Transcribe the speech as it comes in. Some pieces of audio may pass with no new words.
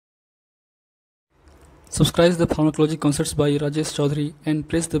Subscribe the Pharmacology Concepts by Rajesh Chaudhary and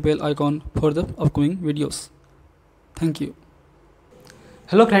press the bell icon for the upcoming videos. Thank you.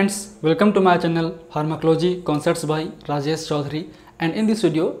 Hello friends, welcome to my channel Pharmacology Concepts by Rajesh Chaudhary and in this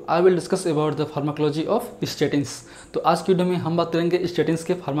video I will discuss about the pharmacology of statins. तो आज की video में हम बात करेंगे statins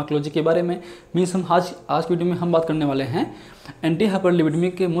के pharmacology के बारे में। मीन्स हम आज की वीडियो में हम बात करने वाले हैं एंटी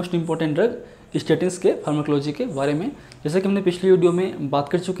हाइपरलिपिडेमिक के मोस्ट इंपॉर्टेंट ड्रग स्टेटिन्स के फार्माकोलॉजी के बारे में। जैसे कि हमने पिछली वीडियो में बात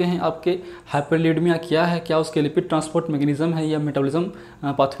कर चुके हैं आपके हाइपरलिपिडेमिया क्या है, क्या उसके लिपिड ट्रांसपोर्ट मैकेनिज्म है या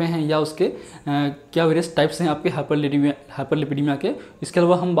मेटाबॉलिज्म पाथवे हैं या उसके क्या वेरियस टाइप्स हैं आपके हाइपरलिपिडेमिया के। इसके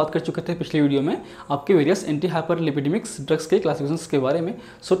अलावा हम बात कर चुके थे पिछली वीडियो में आपके वेरियस एंटी हाइपरलिपिडेमिक्स ड्रग्स के क्लासिफिकेशंस के बारे में।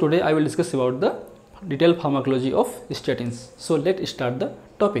 So today I will discuss about the detail pharmacology of statins. So let start the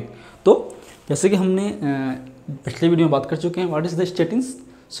topic. तो जैसे कि हमने पिछली वीडियो में बात कर चुके हैं what is the statins.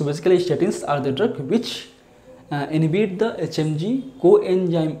 So basically statins are the drug which inhibit the HMG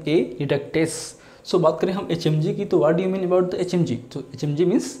coenzyme A reductase. So बात करें हम HMG की तो what do you mean about the HMG? So HMG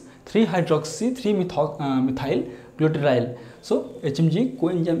means 3-hydroxy 3-methyl glutaraldehyde. So HMG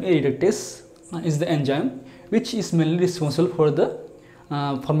coenzyme A reductase is the enzyme which is mainly responsible for the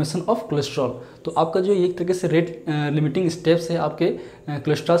formation of cholesterol. तो आपका जो एक तरीके से rate limiting steps है आपके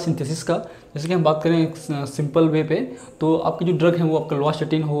cholesterol synthesis का। जैसे कि हम बात करें सिंपल वे पे तो आपकी जो ड्रग है वो आपका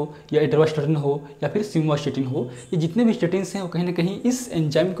लोवास्टेटिन हो या एटरवास्टेटिन हो या फिर सिमवास्टेटिन हो, ये जितने भी स्टेटिन्स हैं वो कहीं ना कहीं इस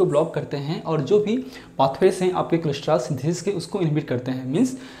एंजाइम को ब्लॉक करते हैं और जो भी पाथवेज हैं आपके कोलेस्ट्रॉल सिंथेसिस के उसको इनहिबिट करते हैं।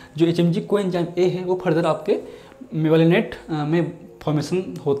 मीन्स जो HMG कोएंजाइम ए है वो फर्दर आपके मेवालिनेट में फॉर्मेशन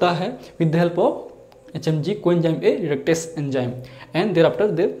होता है with the help of HMG coenzyme A reductase enzyme and thereafter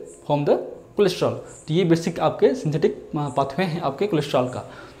they form the cholesterol। तो ये बेसिक आपके सिंथेटिक पाथवे हैं आपके कोलेस्ट्रॉल का।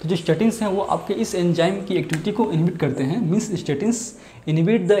 तो जो स्टेटिन्स हैं वो आपके इस एंजाइम की एक्टिविटी को इनहिबिट करते हैं। Means statins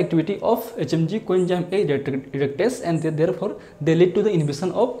inhibit the activity of HMG coenzyme A reductase and therefore they lead to the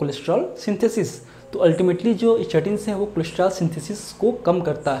inhibition of cholesterol synthesis। तो अल्टीमेटली जो स्टेटिन्स हैं वो कोलेस्ट्रॉल सिंथेसिस को कम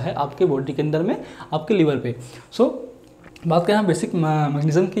करता है आपके बॉडी के अंदर में आपके लीवर पे। बात करें हम बेसिक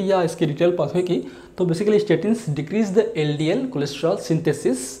मैकेनिज्म की या इसके डिटेल पाथवे की तो basically statins decrease the LDL cholesterol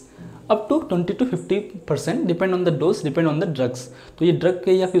synthesis up to 20 to 50% depend on the dose depend on the drugs. तो ये ड्रग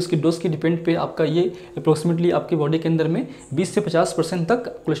के या फिर उसकी डोज के डिपेंड पे आपका ये अप्रोक्सीमेटली आपकी बॉडी के अंदर में 20 से 50%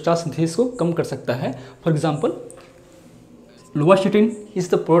 तक कोलेस्ट्रॉल सिंथेसिस को कम कर सकता है। For example lovastatin is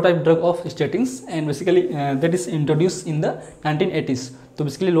the prototype drug of statins and basically that is introduce in the 1980s। तो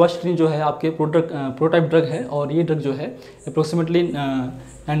बेसिकली लोवास्टेटिन जो है आपके प्रोटोटाइप ड्रग है और ये ड्रग जो है अप्रोक्सीमेटली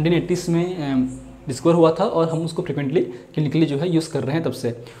 1980s में डिस्कवर हुआ था और हम उसको फ्रिक्वेंटली क्लिनिकली जो है यूज़ कर रहे हैं तब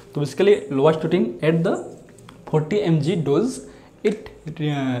से। तो basically lovastatin at the 40 mg dose it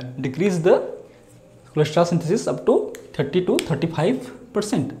decrease the cholesterol synthesis up to 30 to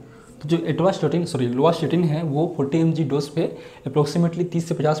 35%। तो जो लोवास्टेटिन है वो 40 mg डोज पे अप्रोक्सीमेटली 30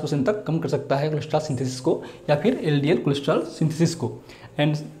 से 50% तक कम कर सकता है कोलेस्ट्रॉल सिंथेसिस को या फिर LDL कोलेस्ट्रॉल सिंथेसिस को।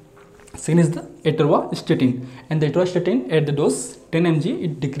 And second is the एटरवास्टेटिन and the एटरवास्टेटिन at the dose 10 mg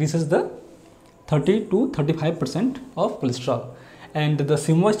it decreases the 30 to 35% of cholesterol and the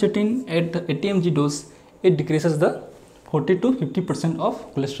simvastatin at the 80 mg dose it decreases the 40 to 50% of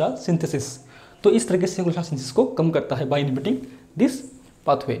cholesterol synthesis। तो इस तरीके से cholesterol synthesis को कम करता है by inhibiting this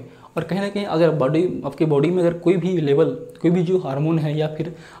pathway. और कहीं ना कहीं अगर आपके बॉडी में अगर कोई भी जो हार्मोन है या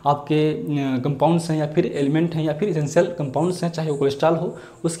फिर आपके कंपाउंड्स हैं या फिर एलिमेंट हैं या फिर एसेंशियल कंपाउंड्स हैं चाहे वो कोलेस्ट्रॉल हो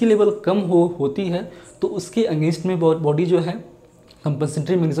उसकी लेवल कम होती है तो उसके अगेंस्ट में बॉडी जो है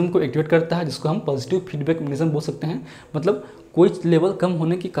कंपनसेटरी मैकेनिज्म को एक्टिवेट करता है जिसको हम पॉजिटिव फीडबैक मैकेनिज्म बोल सकते हैं। मतलब कोई लेवल कम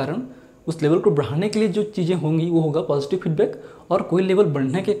होने के कारण उस लेवल को बढ़ाने के लिए जो चीज़ें होंगी वो होगा पॉजिटिव फीडबैक और कोई लेवल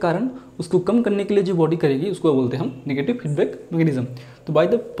बढ़ने के कारण उसको कम करने के लिए जो बॉडी करेगी उसको बोलते हैं हम नेगेटिव फीडबैक मैकेनिज्म। तो by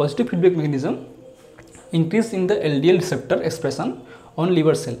the positive feedback mechanism increase in the LDL receptor expression on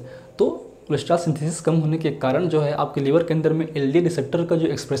liver cell. तो कोलेस्ट्रॉल सिंथेसिस कम होने के कारण जो है आपके लीवर के अंदर में LDL रिसेप्टर का जो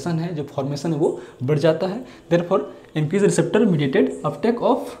एक्सप्रेशन है जो फॉर्मेशन है वो बढ़ जाता है। Therefore increase receptor mediated Uptake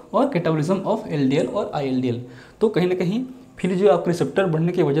of और कैटाबॉलिज्म ऑफ LDL और ILDL। तो कहीं ना कहीं फिर जो आपके रिसेप्टर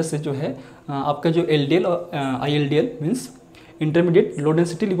बढ़ने की वजह से जो है आपका जो LDL और ILDL means intermediate low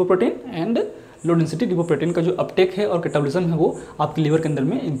density lipoprotein and low density lipoprotein का जो अपटेक है और कैटाबॉलिज्म है वो आपके लीवर के अंदर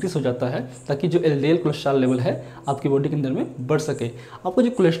में इंक्रीज हो जाता है ताकि जो LDL कोलेस्ट्रॉल लेवल है आपकी बॉडी के अंदर में बढ़ सके। आपका जो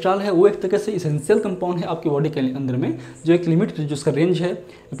कोलेस्ट्रॉल है वो एक तरीके से इसेंशियल कंपाउंड है आपकी बॉडी के अंदर में जो एक लिमिट जो उसका रेंज है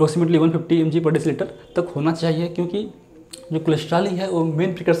अप्रोक्सीमेटली 150 mg पर डेसीलीटर तक होना चाहिए क्योंकि जो कोलेस्ट्रॉल ही है वो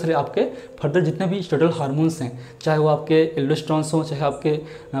मेन प्रिकर्सर है आपके फर्दर जितने भी स्टेरॉयडल हार्मोन्स हैं चाहे वो आपके एल्डोस्टेरोन्स हो चाहे आपके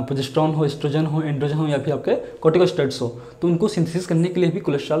प्रोजेस्टेरोन हो एस्ट्रोजन हो एंड्रोजन हो या फिर आपके कॉर्टिकोस्टेरॉइड्स हो तो उनको सिंथेसिस करने के लिए भी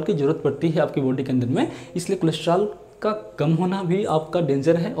कोलेस्ट्रॉल की जरूरत पड़ती है आपकी बॉडी के अंदर में। इसलिए कोलेस्ट्रॉल का कम होना भी आपका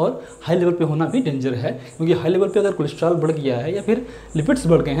डेंजर है और हाई लेवल पे होना भी डेंजर है, क्योंकि हाई लेवल पे अगर कोलेस्ट्रॉल बढ़ गया है या फिर लिपिड्स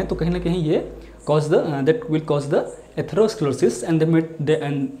बढ़ गए हैं तो कहीं ना कहीं ये that will cause the atherosclerosis and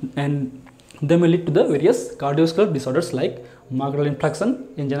they may lead to the various cardiovascular disorders like myocardial infarction,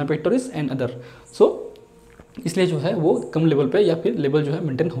 angina pectoris and other. So इसलिए जो है वो कम लेवल पे या फिर लेवल जो है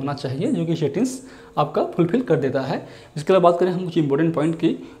मेंटेन होना चाहिए, जो कि स्टेटिन्स आपका फुलफिल कर देता है। इसके बाद बात करें हम कुछ इंपॉर्टेंट पॉइंट की,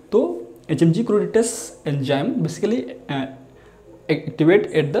 तो HMG CoA Reductase enzyme basically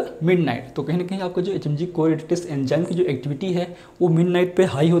activate at the midnight. तो कहीं ना कहीं आपका जो HMG CoA Reductase एंजाइम की जो एक्टिविटी है वो मिडनाइट पे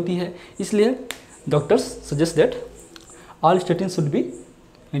हाई होती है, इसलिए doctors suggest that all statins should be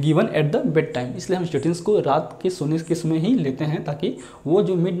given at the bed time. इसलिए हम स्टेटिन्स को रात के सोने के समय ही लेते हैं, ताकि वो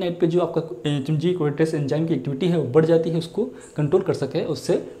जो मिडनाइट पे जो आपका HMG CoA Reductase एंजाइम की एक्टिविटी है वो बढ़ जाती है, उसको कंट्रोल कर सके,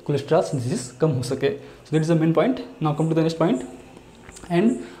 उससे कोलेस्ट्रॉल सिंथेसिस कम हो सके। So that is the main point. Now come to the next point.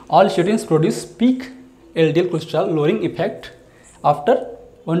 And all statins produce peak LDL cholesterol lowering effect after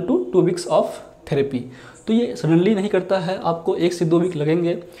 1 to 2 weeks of therapy. तो ये सडनली नहीं करता है, आपको 1 से 2 वीक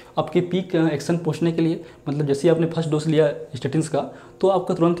लगेंगे आपके पीक एक्शन पहुंचने के लिए। मतलब जैसे आपने फर्स्ट डोज लिया स्टेटिन्स का तो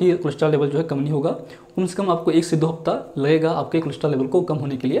आपका तुरंत ही कोलेस्ट्रॉल लेवल जो है कम नहीं होगा, कम से कम आपको 1 से 2 हफ्ता लगेगा आपके कोलेस्ट्रॉल लेवल को कम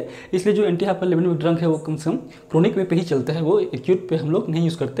होने के लिए। इसलिए जो एंटी हाइपरलिपिडेमिक ड्रग है वो कम से कम क्रोनिक वे पे ही चलते हैं, वो एक्यूट पे हम लोग नहीं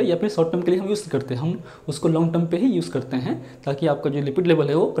यूज़ करते या फिर शॉर्ट टर्म के लिए हम यूज़ करते हैं, हम उसको लॉन्ग टर्म पे ही यूज़ करते हैं ताकि आपका जो लिपिड लेवल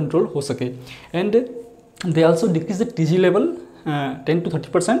है वो कंट्रोल हो सके। And they also decrease the TG level 10 to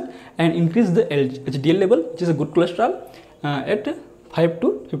 30% and increase the HDL level which is a good cholesterol at 5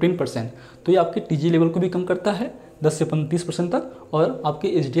 to 15%। तो ये आपके TG लेवल को भी कम करता है 10 से 35% तक, और आपके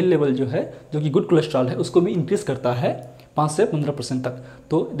HDL लेवल जो है जो कि गुड कोलेस्ट्रॉल है उसको भी इंक्रीज करता है 5 से 15% तक।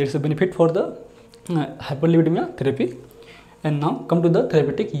 तो there is a benefit for the hyperlipidemia therapy। And now come to the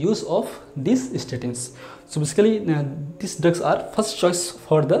therapeutic use of these statins। So basically these drugs are first choice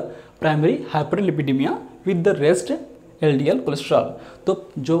for the primary hyperlipidemia with the raised LDL cholesterol. तो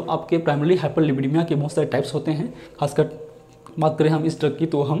जो आपके primary hyperlipidemia के बहुत सारे types होते हैं, खासकर बात करें हम इस ड्रग की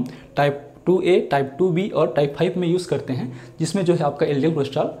तो हम टाइप 2A, टाइप 2B और टाइप 5 में यूज़ करते हैं, जिसमें जो है आपका LDL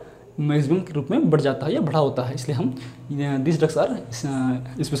कोलेस्ट्रॉल मैक्सिमम के रूप में बढ़ जाता है या बढ़ा होता है। इसलिए हम this drugs are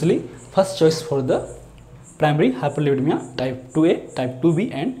specially first choice for the primary hyperlipidemia type 2A, type 2B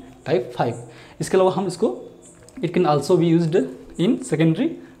and type 5। इसके अलावा हम इसको it can also be used in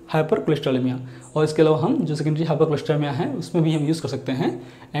secondary hyper कोलेस्ट्रॉलेमिया, और इसके अलावा हम जो सेकेंडरी हाइपर कोलेस्ट्रॉलेमिया है उसमें भी हम यूज़ कर सकते हैं।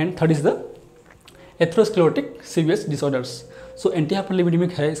 And third is the atherosclerotic सीवियस disorders. So anti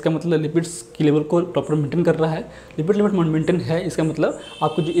hyperlipidemic है, इसका मतलब लिपिड्स की लेवल को प्रॉपर मेंटेन कर रहा है। लिपिड लेवल मेंटेन है, इसका मतलब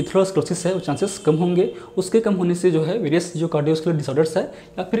आपको जो एथेरोस्क्लेरोसिस है वो चांसेस कम होंगे, उसके कम होने से जो है वेरियस जो कार्डियोवास्कुलर डिसऑर्डर्स है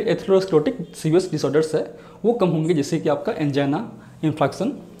या फिर एथेरोस्क्लेरोटिक सीवियस डिसऑर्डर्स है वो कम होंगे, जैसे कि आपका angina,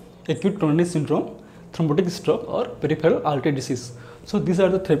 infarction, acute coronary syndrome, thrombotic stroke और peripheral artery disease। So these are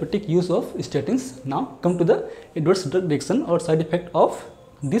the therapeutic use of statins। Now come to the adverse drug reaction और side effect of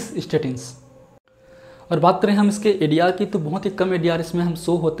these statins। और बात करें हम इसके ADR की तो बहुत ही कम ADR इसमें हम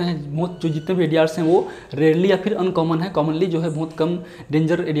शो होते हैं। बहुत जो जितने भी ADRs हैं वो रेयरली या फिर अनकॉमन है, कॉमनली जो है बहुत कम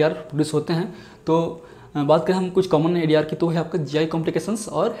डेंजर ADR प्रोड्यूस होते हैं। तो बात करें हम कुछ कॉमन ADR की तो है आपका GI कॉम्प्लिकेशंस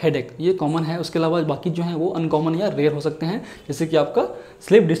और हेडेक, ये कॉमन है। उसके अलावा बाकी जो हैं वो अनकॉमन या रेयर हो सकते हैं, जैसे कि आपका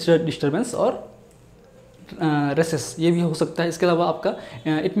स्लीप डिस्टर्बेंस और रेसेस, ये भी हो सकता है। इसके अलावा आपका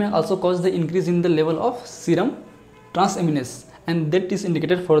इट में also cause the increase in the level of serum transaminase and that is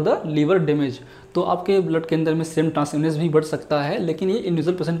indicated for the liver damage. तो आपके ब्लड के अंदर में सीरम ट्रांसएमिनेस भी बढ़ सकता है, लेकिन ये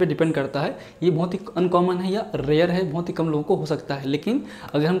इंडिविजुअल पेशेंट पे डिपेंड करता है। ये बहुत ही अनकॉमन है या रेयर है, बहुत ही कम लोगों को हो सकता है। लेकिन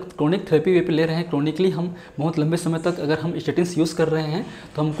अगर हम क्रोनिक थेरेपी वे पे ले रहे हैं, क्रोनिकली हम बहुत लंबे समय तक अगर हम स्टेटिन्स यूज़ कर रहे हैं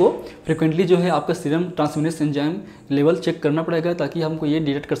तो हमको फ्रिक्वेंटली जो है आपका serum transaminase enzyme level check करना पड़ेगा, ताकि हमको ये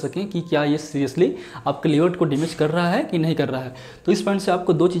डिटेक्ट कर सकें कि क्या ये सीरियसली आपके लीवर को डैमेज कर रहा है कि नहीं कर रहा है। तो इस पॉइंट से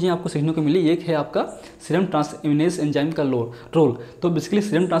आपको 2 चीज़ें आपको सीखने को मिली। एक है आपका सीरम ट्रांसएमिनेस एंजाइम का रोल। तो बेसिकली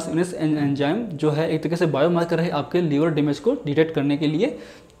सीरम ट्रांसएमिनेस एंजाइम जो है एक तरीके से बायोमार्कर है आपके लीवर डैमेज को डिटेक्ट करने के लिए।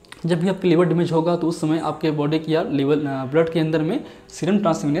 जब भी आपके लीवर डैमेज होगा तो उस समय आपके बॉडी की या लीवर ब्लड के अंदर में सीरम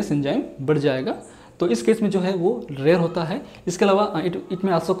ट्रांसएमिनेस एंजाइम बढ़ जाएगा। तो इस केस में जो है वो रेयर होता है। इसके अलावा इट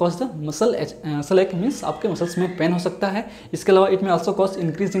में आल्सो कॉज द मसल एक मीन्स आपके मसल्स में पेन हो सकता है। इसके अलावा इट में also cause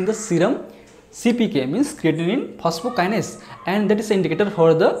increase in the serum CPK means creatinine फॉस्फोकाइनेस and that is indicator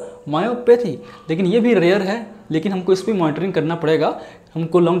for the myopathy. लेकिन ये भी रेयर है, लेकिन हमको इस पर मॉनिटरिंग करना पड़ेगा।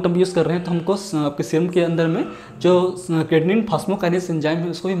 हमको लॉन्ग टर्म यूज़ कर रहे हैं तो हमको आपके सीरम के अंदर में जो क्रिएटिनिन फॉस्फोकाइनेस एंजाइम है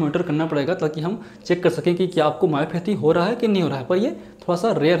उसको भी मॉनिटर करना पड़ेगा, ताकि हम चेक कर सकें कि क्या आपको मायोपैथी हो रहा है कि नहीं हो रहा है। पर ये थोड़ा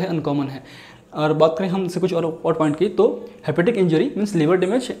सा रेयर है, अनकॉमन है। और बात करें हम इससे कुछ और पॉइंट की तो hepatic injury means liver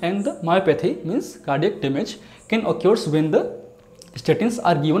damage and the myopathy means cardiac damage can occurs when the statins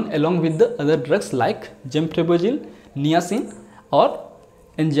are given along with the other drugs like gemcitabine, niacin or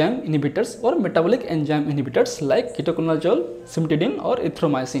enzyme inhibitors और metabolic enzyme inhibitors like ketoconazole, सिमटिडिन और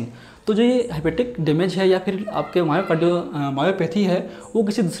इथ्रोमाइसिन। तो जो ये hepatic damage है या फिर आपके myopathy है वो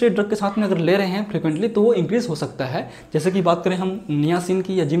किसी दूसरे ड्रग के साथ में अगर ले रहे हैं फ्रिक्वेंटली तो वो इंक्रीज हो सकता है। जैसे कि बात करें हम नियासिन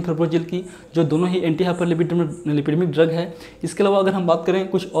की या जिमफेब्रोजिल की, जो दोनों ही एंटी हाइपरलिपिडेमिक ड्रग है। इसके अलावा अगर हम बात करें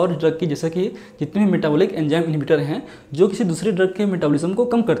कुछ और ड्रग की, जैसे कि जितने भी मेटाबॉलिक एंजाइम इनहिबिटर हैं जो किसी दूसरे ड्रग के मेटाबॉलिज्म को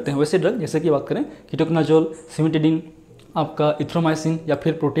कम करते हैं, वैसे ड्रग जैसे कि बात करें कीटोकोनाजोल, सिमटिडिन, आपका इथ्रोमाइसिन या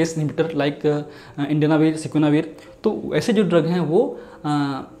फिर प्रोटेस इनहिबिटर लाइक इंडेनावीर, सिक्वेनावीर। तो ऐसे जो ड्रग हैं वो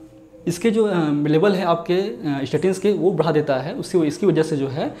इसके जो लेवल है आपके स्टेटिन्स के वो बढ़ा देता है। इसकी वजह से जो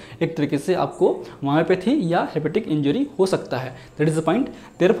है एक तरीके से आपको मायोपैथी या हेपेटिक इंजरी हो सकता है। That is the point.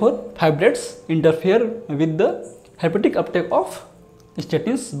 Therefore fibrates interfere with the hepatic Uptake of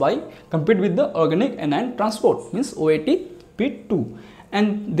statins by compete with the organic anion transport means OATP2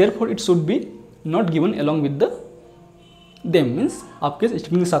 and therefore it should be not given along with the them means आपके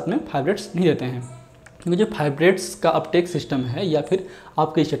statin के साथ में fibrates नहीं रहते हैं, क्योंकि जो fibrates का अपटेक सिस्टम है या फिर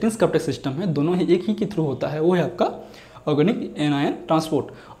आपके स्टेटिन्स का अपटेक सिस्टम है दोनों ही एक ही के थ्रू होता है, वो है आपका ऑर्गेनिक एनायन ट्रांसपोर्ट।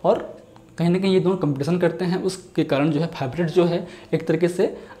 और कहीं ना कहीं ये दोनों कंपटीशन करते हैं, उसके कारण जो है फाइब्रेट जो है एक तरीके से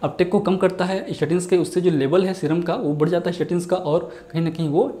अपटेक को कम करता है स्टेटिन्स के, उससे जो लेवल है सीरम का वो बढ़ जाता है स्टेटिन्स का, और कहीं ना कहीं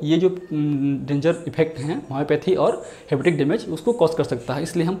वो ये जो डेंजर इफेक्ट हैं मायोपैथी और हेपेटिक डैमेज उसको कॉज कर सकता है।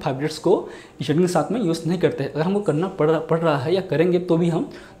 इसलिए हम फाइब्रेट्स को स्टेटिन के साथ में यूज़ नहीं करते हैं। अगर हमको करना पड़ रहा है या करेंगे तो भी हम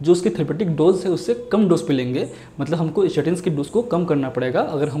जो उसकी थेरेपेटिक डोज है उससे कम डोज पे लेंगे, मतलब हमको स्टेटिन्स की डोज को कम करना पड़ेगा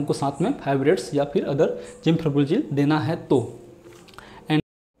अगर हमको साथ में फाइब्रेट्स या फिर अदर जिमफेब्रोजिल देना है तो।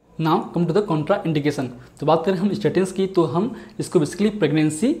 Now come to the Contra indication. तो बात करें हम स्टेटिन्स की तो हम इसको बेसिकली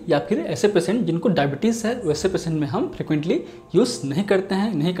प्रेगनेंसी या फिर ऐसे पेशेंट जिनको डायबिटीज़ है वैसे पेशेंट में हम फ्रिक्वेंटली यूज़ नहीं करते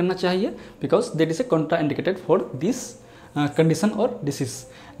हैं, नहीं करना चाहिए, because that is a Contra indicated for this condition और disease.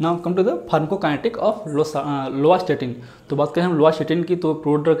 Now come to the pharmacokinetic of lovastatin. तो बात करें हम लोवास्टेटिन की तो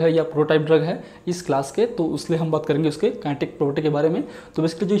प्रो ड्रग है या प्रोटाइप ड्रग है इस क्लास के, तो इसलिए हम बात करेंगे उसके काइनेटिक प्रॉपर्टी के बारे में। तो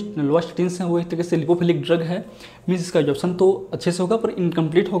बेसिकली जो लोवास्टेटिन्स हैं वो एक तरीके से लिपोफिलिक ड्रग है, मीन्स इसका एब्जॉर्प्शन तो अच्छे से होगा पर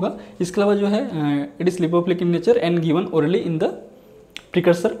इनकम्प्लीट होगा। इसके अलावा जो है it is lipophilic in nature and given orally in the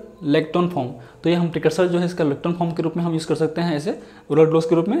precursor lactone form. तो ये हम प्रिकर्सर जो है इसका लेक्टोन फॉर्म के रूप में हम यूज़ कर सकते हैं ऐसे ओरल डोज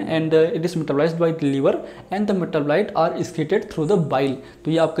के रूप में, and it is मेटाबलाइज्ड by the liver and the metabolite are excreted through the bile.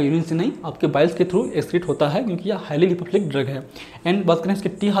 तो ये आपका यूरिन से नहीं आपके बाइल्स के थ्रू एक्सक्रीट होता है क्योंकि यह हाईली लिपोफिलिक ड्रग है। एंड बात करें इसके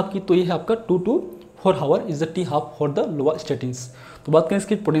टी हाफ की तो ये है आपका 2 to 4 our is the T half for the लोवास्टेटिन्स। तो बात करें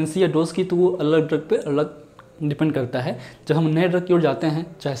इसकी पोटेंसी या डोज की तो वो अलग ड्रग पे अलग डिपेंड करता है। जब हम नए ड्रग की ओर जाते हैं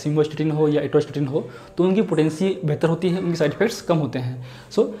चाहे सिम्वास्टेटिन हो या एटोस्टेटिन हो तो उनकी पोटेंसी बेहतर होती है, उनकी साइड इफेक्ट्स कम होते हैं।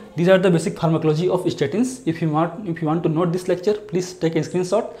 So these are the basic pharmacology of statins. If you want to note this lecture please take a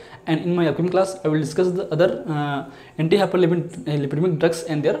screenshot and in my upcoming class I will discuss the other anti hyperlipidemic drugs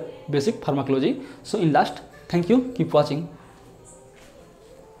and there basic pharmacology. So in last, thank you, keep watching.